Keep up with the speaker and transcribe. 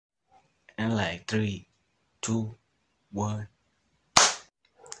like 3, 2, 1.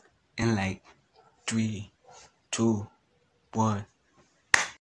 In like 3, 2, 1.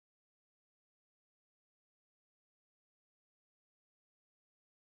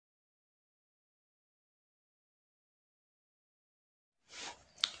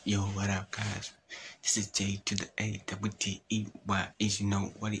 Yo, what up, guys? This is J to the A, Jaddey-Writing. You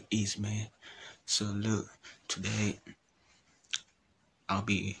know what it is, man. So look, today I'll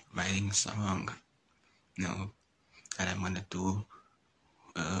be writing a song, that I'm gonna do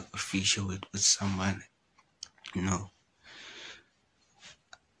a feature with someone, and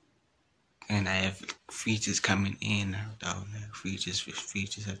I have features coming in now, features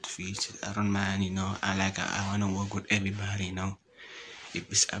after features. I don't mind, I wanna work with everybody, If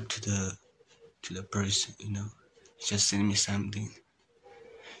it's up to the person, just send me something.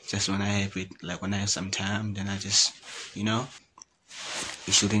 Just when I have it, like when I have some time, then I just,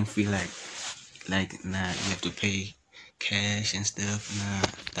 it shouldn't feel like nah, you have to pay cash and stuff. Nah,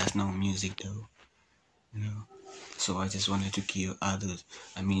 that's no music though, So I just wanted to give others.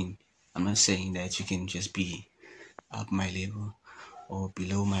 I mean, I'm not saying that you can just be up my level or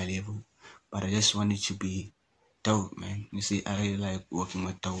below my level, but I just wanted to be dope, man. You see, I really like working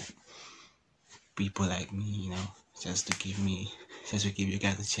with dope people like me, just to give you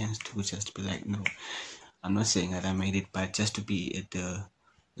guys a chance to just be like, no, I'm not saying that I made it, but just to be at the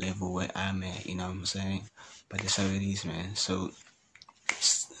level where I'm at, you know what I'm saying? But that's how it is, man. So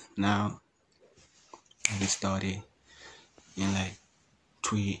now I get started in like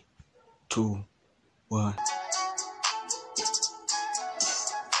 3, 2, 1.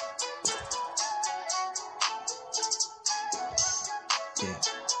 Yeah.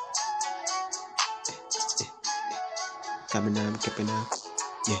 Coming up, keeping up.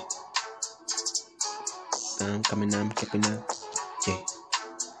 Yeah. I'm coming up, keeping up. Yeah.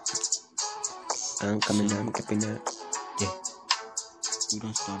 I'm coming up, keeping up. Yeah. We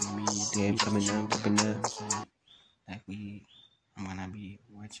don't start immediately. Yeah, I'm coming up, keeping up. Like I'm gonna be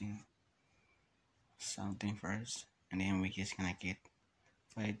watching something first, and then we just gonna get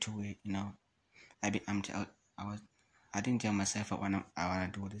right to it. I didn't tell myself I wanna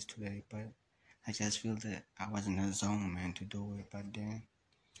do this today, but I just feel that I was in the zone, man, to do it. But then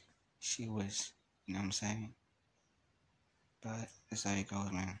she was, you know what I'm saying? But that's how it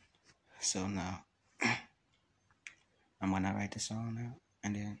goes, man. So now I'm gonna write the song now,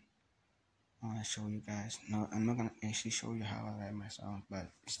 and then I wanna show you guys. No, I'm not gonna actually show you how I write my songs, but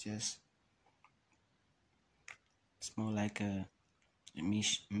it's more like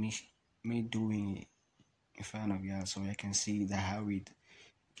me doing it in front of y'all, so I can see how it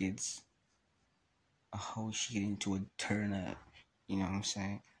gets a whole shit into a turn up. You know what I'm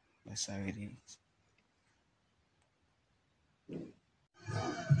saying? That's how it is.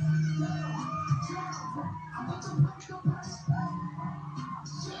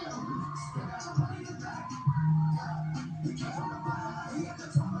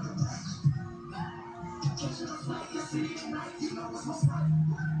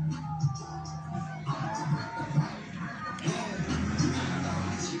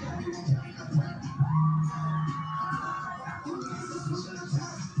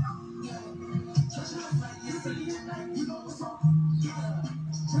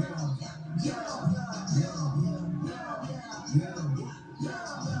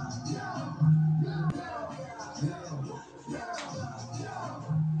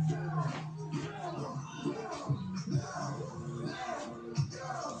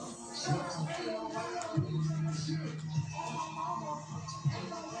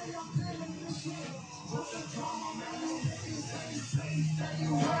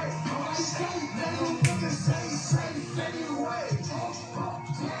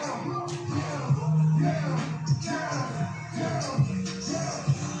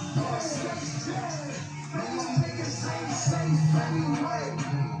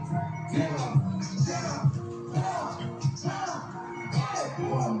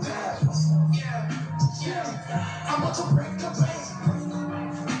 I'm about to break the bank.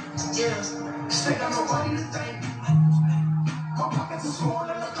 Yeah, straight on nobody to thank. My pockets are small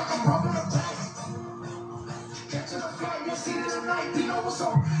and look like I'm robbing a bank. Catching a flight, you'll see it tonight. You know what's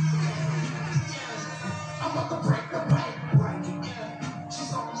up? I'm about to break the bank. Yeah, she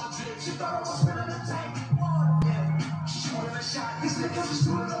saw my drip, she thought I was spinning the tank. Yeah, shooting a shot, these niggas is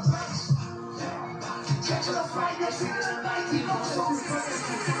shooting a bank. Yeah, catching a flight, you'll see it tonight. You know what's up?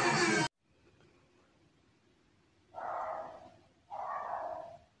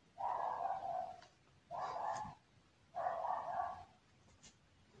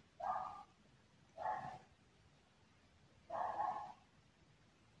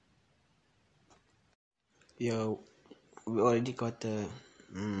 Yo, we already got the.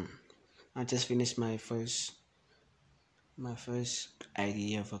 I just finished my first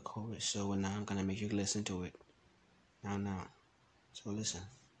idea of a chorus, so now I'm gonna make you listen to it. Now. So listen.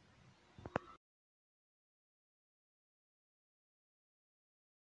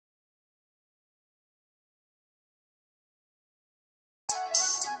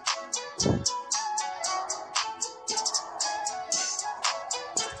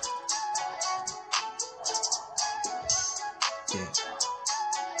 Yeah.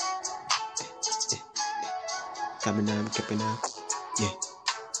 Coming up, keeping up. Yeah.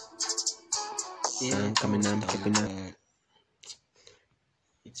 I'm coming up, keeping up.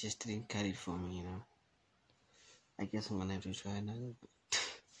 It just didn't cut it for me, I guess I'm gonna have to try another.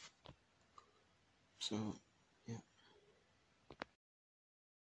 So, yeah.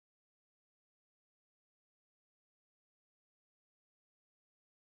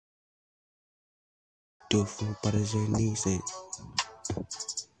 Different, but it's your knees.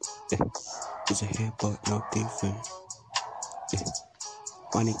 It's a hip but no different.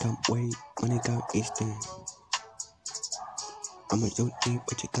 Money come wait, money come instant. I'm a yo deep,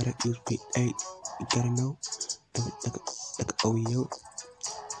 but you gotta use P8. You gotta know, like a OEO.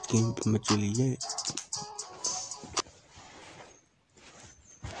 Game be my Juliet.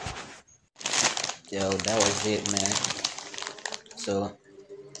 Yo, that was it, man. So,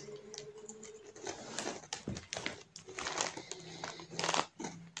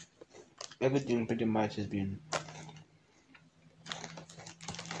 everything pretty much has been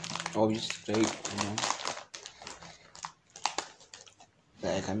always straight,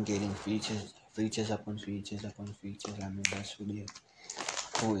 Like I'm getting features upon features. I mean, that's really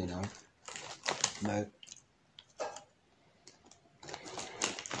cool, But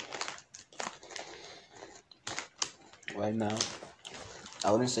right now,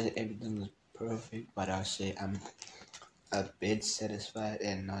 I wouldn't say everything is perfect, but I'll say I'm a bit satisfied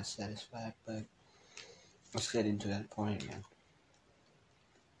and not satisfied. But let's get into that point, man.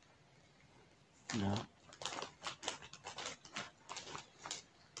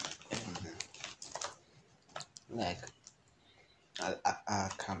 Like I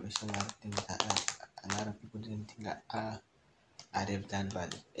accomplished a lot of things that a lot of people didn't think I'd have done by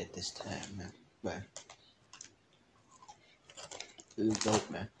at this time, man. But it was dope,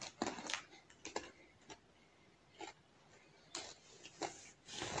 man.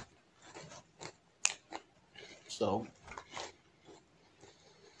 So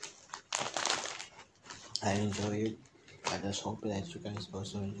I enjoy it. I just hope that you guys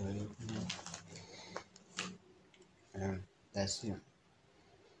also enjoy it. And that's it.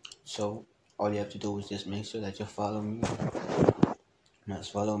 So all you have to do is just make sure that you follow me.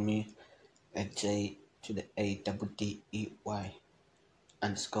 Must follow me at Jaddey_SA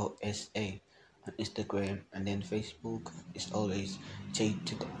on Instagram, and then Facebook is always Jaddey.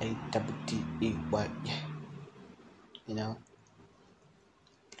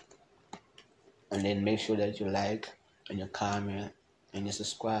 And then make sure that you like and you comment and you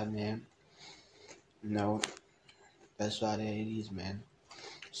subscribe, man. That's what it is, man.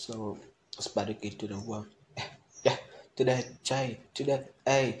 So let's about to get to the work. Yeah, to that J, to that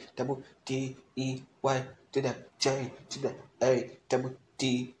A-double-D-E-Y, to that J, to that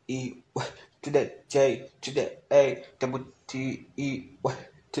A-double-D-E-Y, to that J, to that A-double-D-E-Y,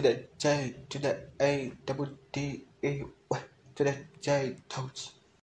 to that J, to that A-double-D-E-Y, to that J, toast.